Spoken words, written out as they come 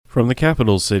From the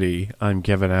capital city, I'm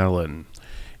Kevin Allen.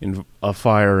 A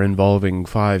fire involving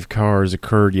 5 cars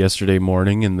occurred yesterday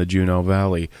morning in the Juneau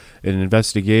Valley. An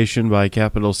investigation by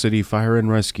Capital City Fire and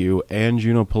Rescue and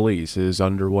Juneau Police is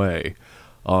underway.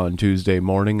 On Tuesday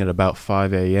morning at about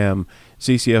 5 a.m.,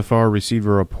 CCFR received a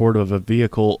report of a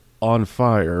vehicle on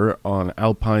fire on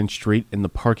Alpine Street in the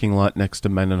parking lot next to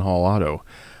Mendenhall Auto.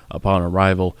 Upon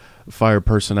arrival, fire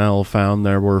personnel found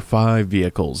there were 5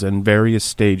 vehicles in various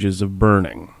stages of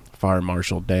burning. Fire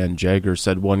Marshal Dan Jagger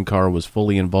said one car was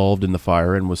fully involved in the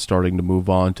fire and was starting to move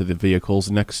on to the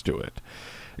vehicles next to it.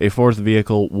 A 4th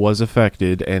vehicle was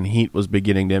affected, and heat was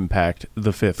beginning to impact the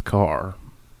 5th car.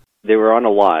 They were on a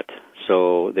lot,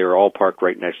 so they were all parked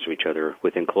right next to each other,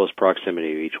 within close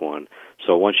proximity of each one.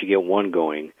 So once you get one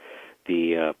going,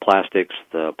 the plastics,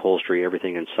 the upholstery,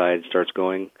 everything inside starts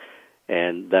going,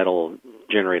 and that'll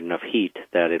generate enough heat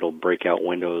that it'll break out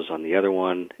windows on the other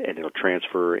one, and it'll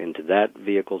transfer into that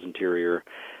vehicle's interior.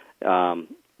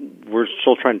 We're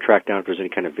still trying to track down if there's any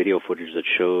kind of video footage that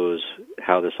shows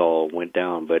how this all went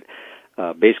down, but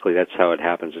basically that's how it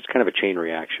happens. It's kind of a chain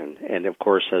reaction, and of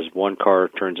course as one car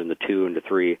turns into 2 into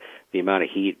 3, the amount of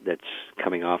heat that's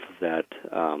coming off of that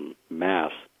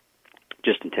mass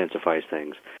just intensifies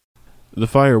things. The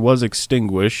fire was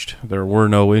extinguished, there were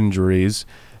no injuries,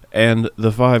 and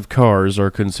the 5 cars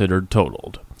are considered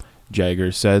totaled.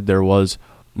 Jagger said there was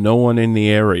no one in the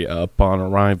area upon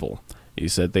arrival. He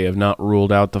said they have not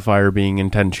ruled out the fire being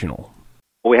intentional.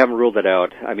 Well, we haven't ruled it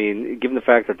out. I mean, given the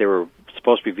fact that they were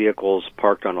supposed to be vehicles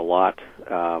parked on a lot,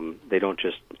 they don't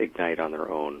just ignite on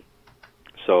their own.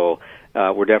 So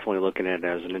we're definitely looking at it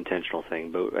as an intentional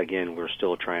thing, but again, we're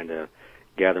still trying to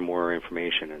gather more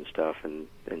information and stuff and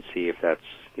see if that's,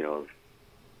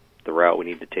 the route we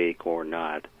need to take or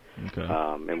not. Okay.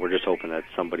 And we're just hoping that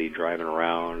somebody driving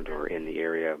around or in the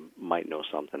area might know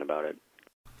something about it.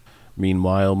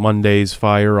 Meanwhile, Monday's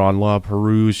fire on La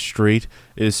Perouse Street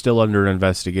is still under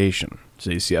investigation.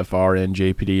 CCFR and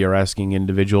JPD are asking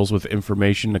individuals with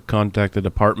information to contact the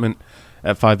department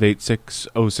at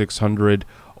 586-0600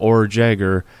 or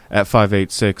Jagger at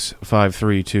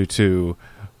 586-5322,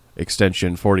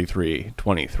 extension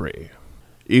 4323.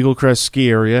 Eaglecrest Ski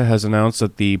Area has announced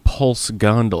that the Pulse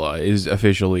gondola is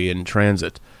officially in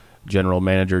transit. General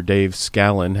Manager Dave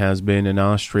Scallon has been in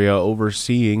Austria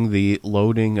overseeing the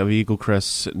loading of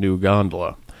Eaglecrest's new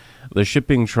gondola. The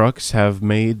shipping trucks have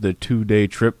made the 2-day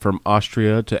trip from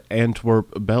Austria to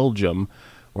Antwerp, Belgium,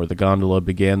 where the gondola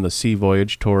began the sea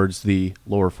voyage towards the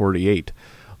lower 48.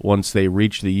 Once they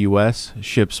reach the U.S.,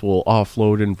 ships will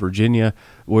offload in Virginia,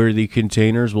 where the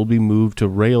containers will be moved to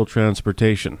rail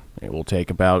transportation. It will take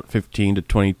about 15 to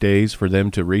 20 days for them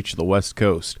to reach the West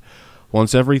Coast.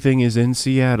 Once everything is in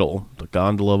Seattle, the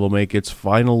gondola will make its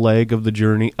final leg of the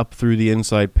journey up through the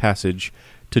Inside Passage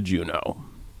to Juneau.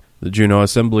 The Juneau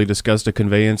Assembly discussed a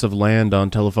conveyance of land on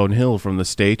Telephone Hill from the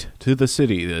state to the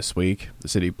city this week. The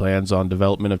city plans on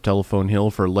development of Telephone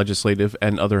Hill for legislative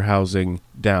and other housing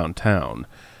downtown.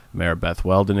 Mayor Beth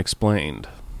Weldon explained.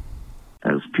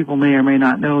 As people may or may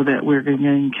not know, that we're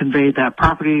going to convey that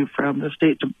property from the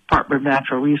State Department of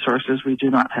Natural Resources. We do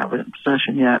not have it in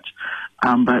possession yet.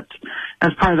 But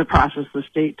as part of the process, the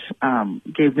state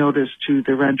gave notice to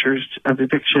the renters of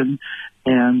eviction,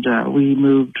 and we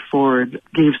moved forward,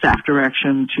 gave staff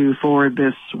direction to forward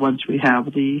this once we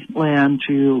have the land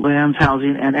to Lands,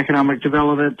 Housing, and Economic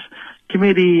Development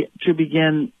Committee to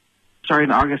begin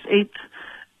starting August 8th.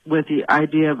 With the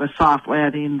idea of a soft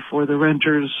landing for the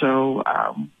renters, so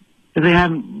if they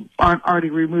aren't already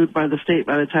removed by the state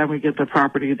by the time we get the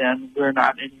property, then we're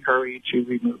not in a hurry to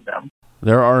remove them.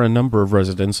 There are a number of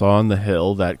residents on the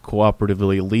Hill that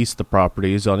cooperatively lease the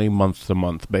properties on a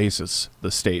month-to-month basis.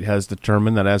 The state has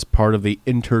determined that as part of the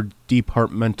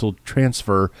interdepartmental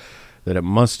transfer that it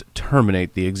must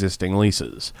terminate the existing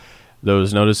leases.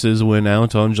 Those notices went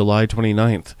out on July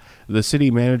 29th. The city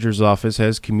manager's office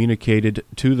has communicated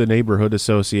to the neighborhood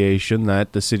association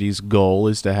that the city's goal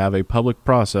is to have a public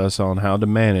process on how to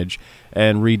manage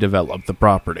and redevelop the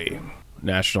property.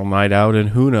 National Night Out in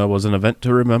Hoonah was an event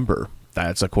to remember.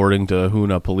 That's according to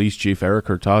Hoonah Police Chief Eric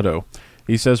Hurtado.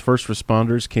 He says first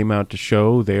responders came out to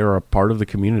show they are a part of the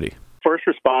community. First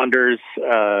responders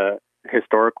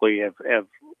historically have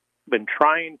been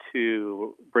trying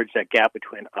to bridge that gap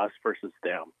between us versus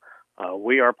them.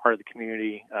 We are part of the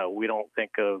community. We don't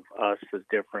think of us as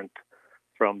different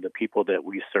from the people that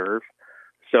we serve.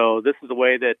 So this is a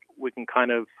way that we can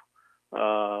kind of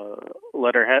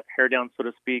let our hair down, so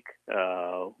to speak.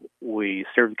 We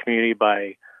serve the community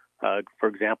by, for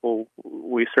example,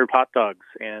 we served hot dogs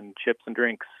and chips and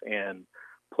drinks and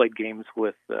played games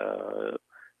with the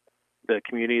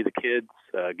community, the kids,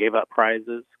 gave out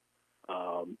prizes.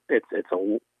 It's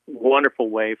a wonderful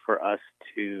way for us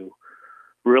to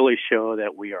really show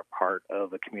that we are part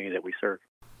of a community that we serve.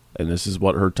 And this is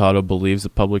what Hurtado believes the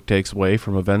public takes away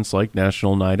from events like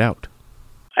National Night Out.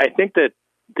 I think that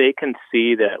they can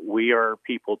see that we are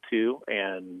people too,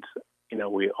 and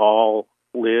we all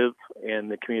live in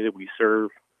the community that we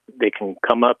serve. They can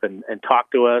come up and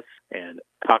talk to us and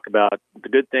talk about the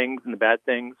good things and the bad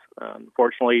things.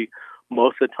 Unfortunately,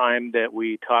 most of the time that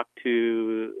we talk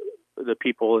to the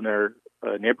people in their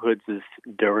neighborhoods is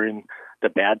during the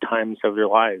bad times of their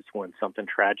lives when something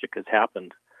tragic has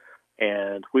happened.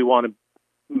 And we want to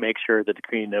make sure that the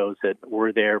community knows that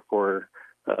we're there for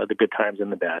the good times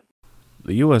and the bad.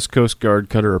 The U.S. Coast Guard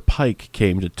cutter Pike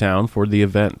came to town for the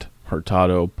event.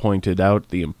 Hurtado pointed out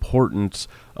the importance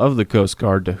of the Coast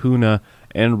Guard to Hoonah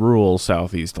and rural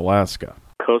southeast Alaska.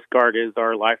 Coast Guard is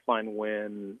our lifeline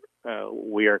when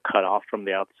we are cut off from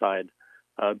the outside.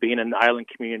 Being an island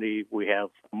community, we have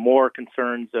more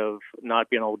concerns of not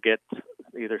being able to get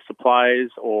either supplies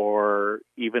or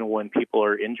even when people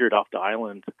are injured off the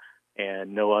island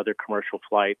and no other commercial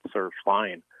flights are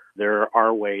flying. They're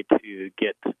our way to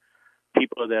get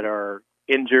people that are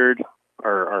injured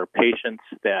or patients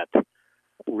that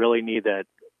really need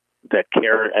that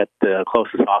care at the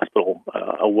closest hospital,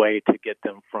 a way to get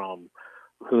them from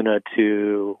Hoonah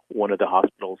to one of the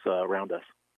hospitals around us.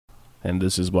 And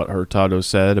this is what Hurtado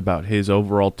said about his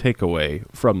overall takeaway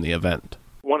from the event.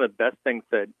 One of the best things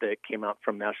that came out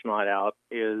from National Night Out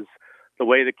is the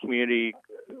way the community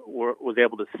was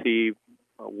able to see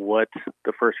what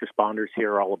the first responders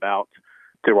here are all about.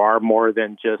 There are more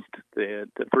than just the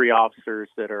three officers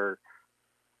that are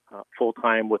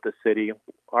full-time with the city.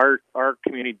 Our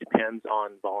community depends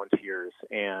on volunteers,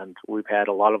 and we've had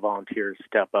a lot of volunteers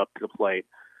step up to the plate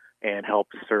and help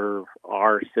serve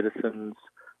our citizens,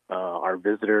 our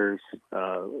visitors,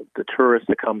 the tourists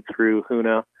that come through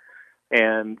Hoonah.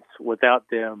 And without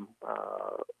them,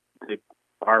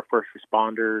 our first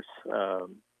responders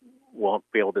won't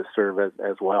be able to serve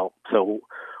as well. So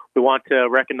we want to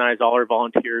recognize all our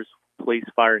volunteers, police,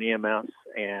 fire, and EMS,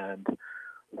 and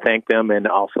thank them, and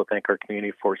also thank our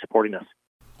community for supporting us.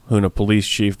 Hoonah Police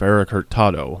Chief Eric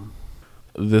Hurtado.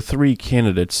 The three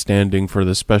candidates standing for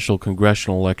the special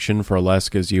congressional election for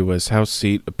Alaska's U.S. House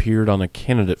seat appeared on a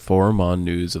candidate forum on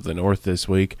News of the North this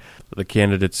week. The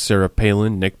candidates Sarah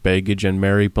Palin, Nick Begich, and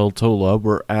Mary Peltola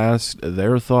were asked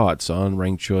their thoughts on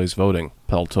ranked choice voting.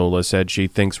 Peltola said she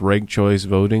thinks ranked choice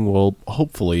voting will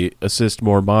hopefully assist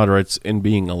more moderates in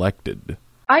being elected.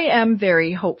 I am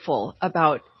very hopeful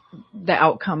about the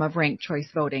outcome of ranked choice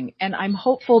voting. And I'm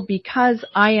hopeful because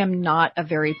I am not a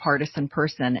very partisan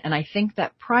person. And I think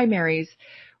that primaries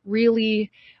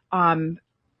really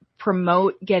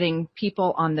promote getting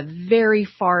people on the very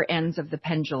far ends of the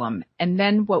pendulum. And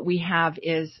then what we have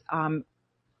is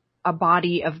a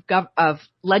body of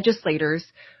legislators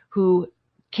who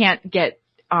can't get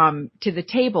to the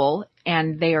table,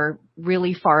 and they are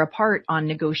really far apart on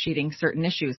negotiating certain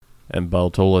issues. And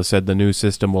Peltola said the new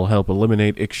system will help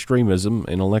eliminate extremism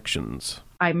in elections.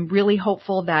 I'm really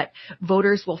hopeful that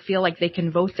voters will feel like they can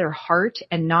vote their heart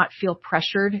and not feel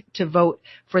pressured to vote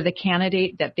for the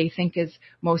candidate that they think is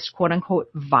most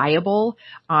quote-unquote viable.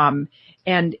 My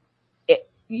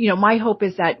hope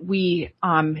is that we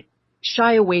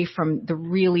shy away from the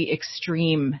really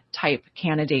extreme type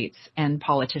candidates and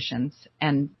politicians.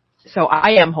 And so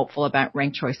I am hopeful about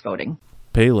ranked choice voting.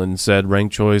 Palin said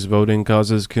ranked choice voting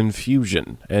causes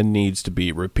confusion and needs to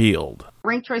be repealed.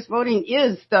 Ranked choice voting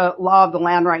is the law of the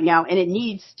land right now, and it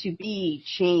needs to be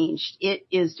changed. It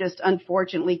is just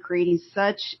unfortunately creating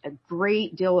such a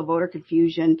great deal of voter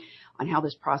confusion on how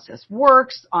this process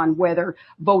works, on whether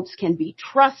votes can be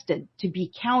trusted to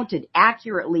be counted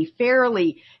accurately,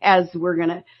 fairly, as we're going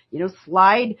to,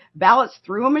 slide ballots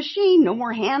through a machine. No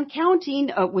more hand counting,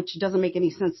 which doesn't make any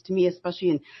sense to me, especially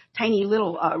in tiny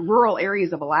little rural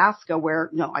areas of Alaska where,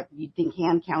 you'd think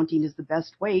hand counting is the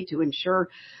best way to ensure,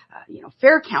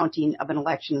 fair counting of an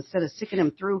election instead of sticking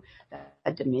them through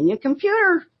a Dominion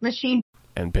computer machine.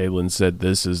 And Palin said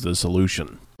this is the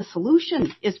solution. The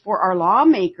solution is for our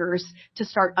lawmakers to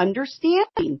start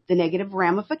understanding the negative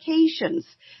ramifications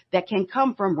that can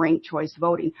come from ranked choice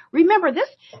voting. Remember,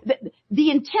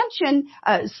 the intention,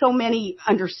 so many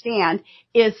understand,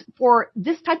 is for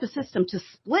this type of system to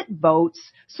split votes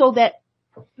so that,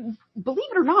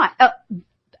 believe it or not,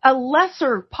 a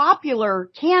lesser popular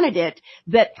candidate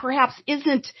that perhaps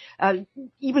isn't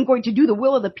even going to do the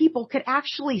will of the people could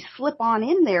actually slip on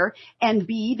in there and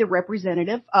be the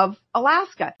representative of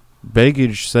Alaska.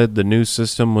 Begich said the new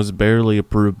system was barely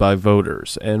approved by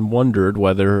voters and wondered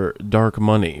whether dark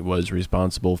money was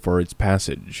responsible for its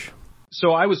passage.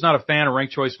 So I was not a fan of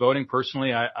ranked choice voting.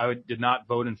 Personally, I did not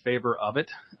vote in favor of it.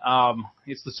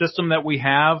 It's the system that we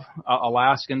have.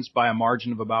 Alaskans, by a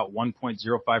margin of about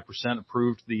 1.05%,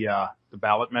 approved the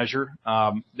ballot measure.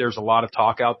 There's a lot of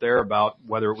talk out there about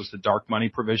whether it was the dark money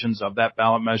provisions of that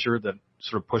ballot measure that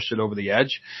sort of pushed it over the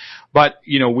edge. But,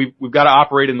 we've got to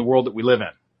operate in the world that we live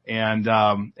in.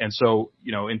 And so,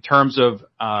 in terms of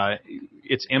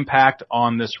its impact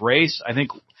on this race, I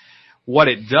think what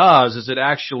it does is it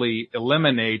actually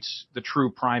eliminates the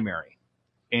true primary.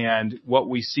 And what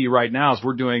we see right now is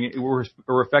we're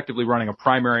effectively running a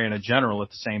primary and a general at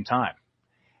the same time.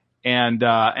 And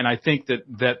I think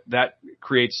that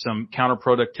creates some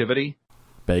counterproductivity.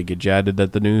 Begich added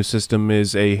that the new system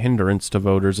is a hindrance to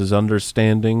voters'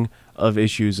 understanding of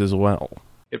issues as well.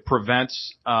 It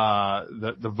prevents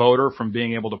the voter from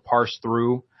being able to parse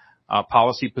through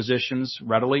policy positions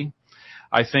readily.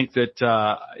 I think that,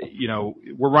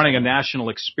 we're running a national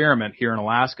experiment here in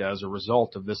Alaska as a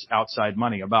result of this outside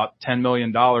money. About $10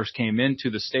 million came into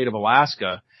the state of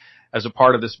Alaska as a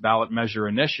part of this ballot measure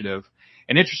initiative.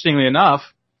 And interestingly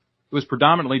enough, it was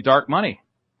predominantly dark money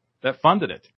that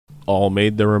funded it. All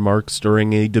made their remarks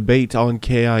during a debate on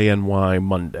KINY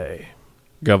Monday.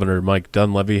 Governor Mike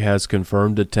Dunleavy has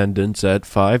confirmed attendance at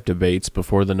 5 debates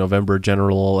before the November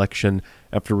general election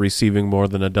after receiving more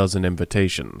than a dozen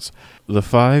invitations. The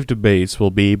 5 debates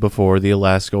will be before the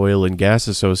Alaska Oil and Gas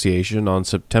Association on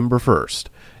September 1st,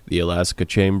 the Alaska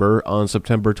Chamber on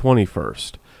September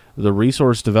 21st, the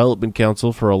Resource Development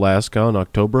Council for Alaska on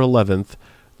October 11th,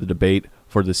 the debate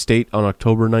for the state on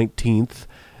October 19th,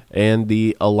 and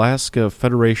the Alaska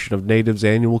Federation of Natives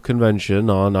Annual Convention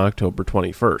on October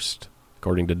 21st.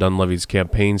 According to Dunleavy's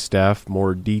campaign staff,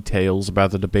 more details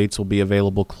about the debates will be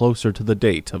available closer to the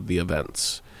date of the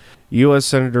events. U.S.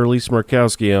 Senator Lisa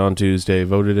Murkowski on Tuesday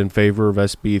voted in favor of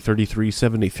SB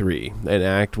 3373, an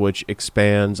act which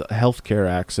expands health care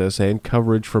access and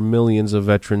coverage for millions of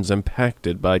veterans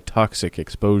impacted by toxic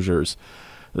exposures.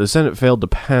 The Senate failed to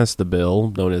pass the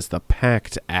bill, known as the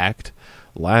PACT Act,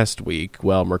 last week,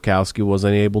 while Murkowski was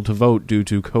unable to vote due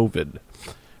to COVID.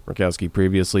 Murkowski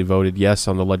previously voted yes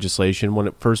on the legislation when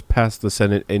it first passed the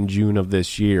Senate in June of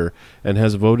this year and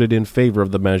has voted in favor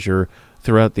of the measure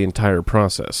throughout the entire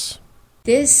process.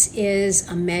 This is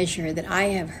a measure that I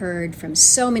have heard from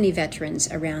so many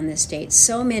veterans around the state,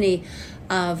 so many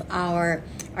of our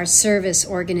service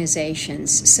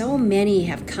organizations, so many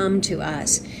have come to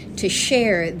us to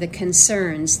share the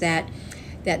concerns that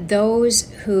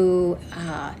those who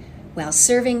while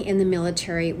serving in the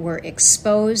military, were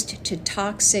exposed to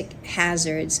toxic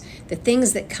hazards, the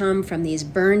things that come from these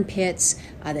burn pits,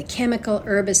 the chemical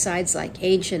herbicides like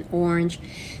Agent Orange.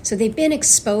 So they've been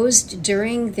exposed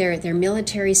during their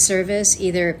military service,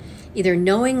 either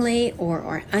knowingly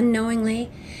or unknowingly.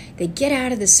 They get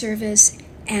out of the service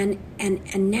and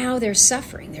now they're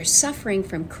suffering. They're suffering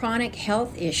from chronic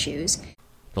health issues.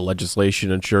 The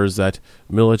legislation ensures that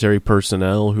military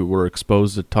personnel who were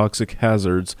exposed to toxic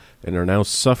hazards and are now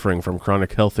suffering from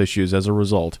chronic health issues as a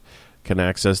result can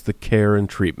access the care and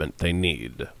treatment they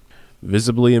need.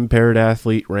 Visibly impaired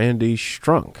athlete Randi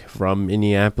Strunk from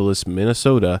Minneapolis,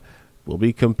 Minnesota, will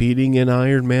be competing in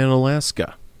IRONMAN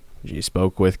Alaska. She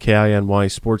spoke with KINY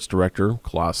Sports Director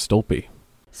Klaus Stolpe.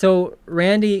 So,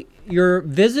 Randi, you're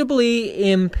visibly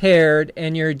impaired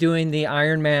and you're doing the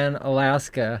IRONMAN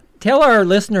Alaska. Tell our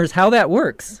listeners how that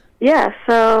works. Yeah,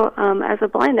 so as a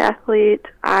blind athlete,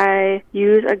 I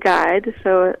use a guide,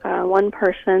 so one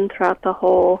person throughout the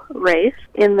whole race.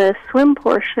 In the swim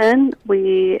portion,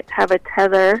 we have a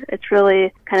tether. It's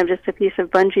really kind of just a piece of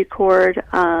bungee cord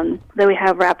that we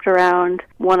have wrapped around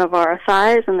one of our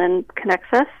thighs and then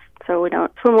connects us, so we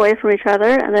don't swim away from each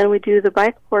other. And then we do the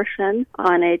bike portion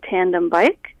on a tandem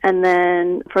bike. And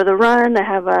then for the run, I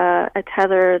have a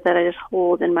tether that I just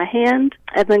hold in my hand.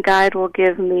 And the guide will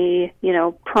give me,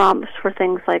 prompts for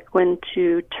things like when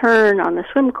to turn on the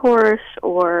swim course,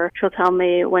 or she'll tell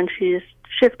me when she's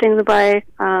shifting the bike,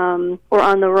 or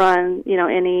on the run,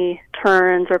 any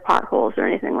turns or potholes or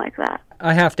anything like that.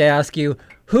 I have to ask you,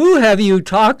 who have you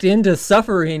talked into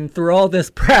suffering through all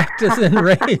this practice and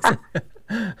race?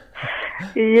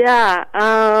 Yeah,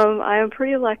 I am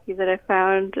pretty lucky that I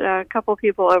found a couple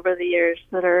people over the years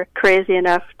that are crazy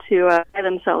enough to tie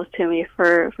themselves to me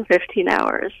for 15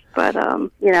 hours. But,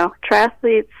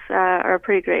 triathletes are a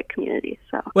pretty great community.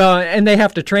 So. Well, and they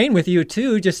have to train with you,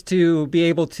 too, just to be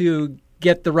able to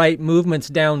get the right movements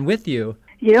down with you.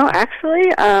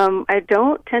 Actually, I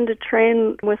don't tend to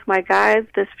train with my guides.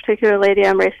 This particular lady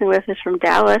I'm racing with is from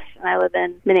Dallas, and I live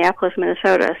in Minneapolis,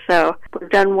 Minnesota. So we've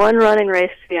done one running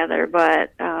race together,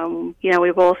 but,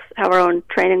 we both have our own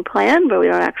training plan, but we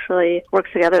don't actually work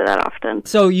together that often.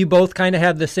 So you both kind of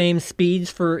have the same speeds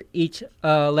for each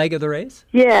leg of the race?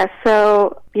 Yeah,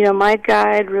 so, my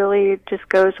guide really just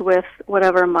goes with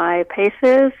whatever my pace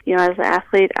is. As an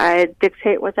athlete, I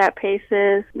dictate what that pace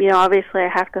is. Obviously I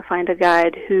have to find a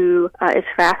guide who is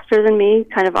faster than me,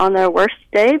 kind of on their worst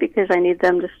day, because I need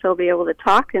them to still be able to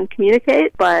talk and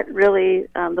communicate, but really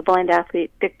the blind athlete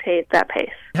dictates that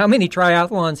pace. How many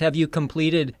triathlons have you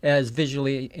completed as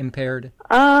visually impaired?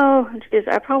 Oh, geez,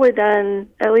 I've probably done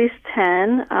at least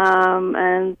 10,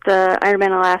 and the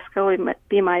IRONMAN Alaska would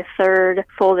be my third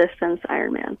full-distance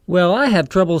Ironman. Well, I have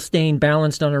trouble staying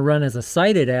balanced on a run as a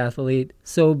sighted athlete,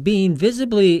 so being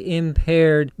visibly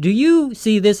impaired, do you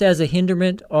see this as a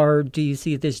hindrance, or do you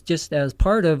see this just as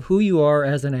part of who you are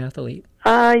as an athlete?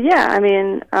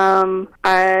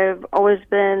 I've always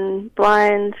been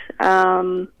blind,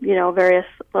 various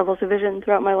levels of vision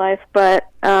throughout my life, but,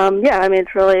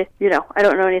 it's really, I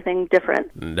don't know anything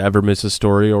different. Never miss a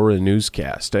story or a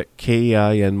newscast at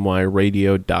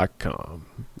KINYradio.com.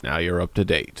 Now you're up to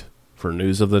date. For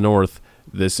News of the North,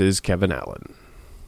 this is Kevin Allen.